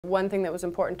One thing that was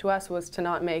important to us was to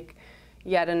not make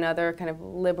yet another kind of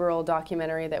liberal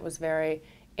documentary that was very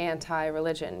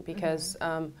anti-religion, because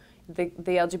the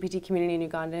LGBT community in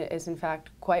Uganda is in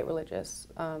fact quite religious.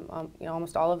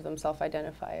 Almost all of them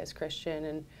self-identify as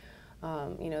Christian,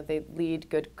 and they lead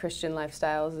good Christian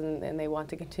lifestyles, and they want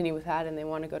to continue with that, and they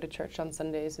want to go to church on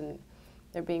Sundays, and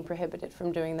they're being prohibited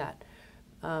from doing that.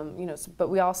 But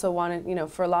we also wanted,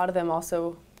 for a lot of them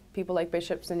also, people like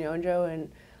Bishop Sanyojo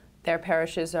and their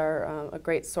parishes are a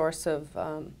great source of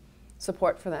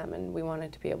support for them, and we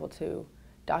wanted to be able to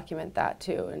document that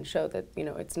too and show that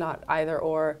it's not either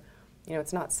or,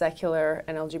 it's not secular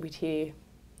and LGBT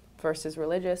versus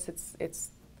religious.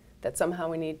 It's that somehow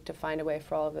we need to find a way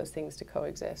for all of those things to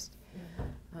coexist.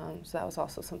 So that was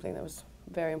also something that was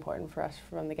very important for us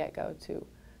from the get-go to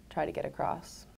try to get across.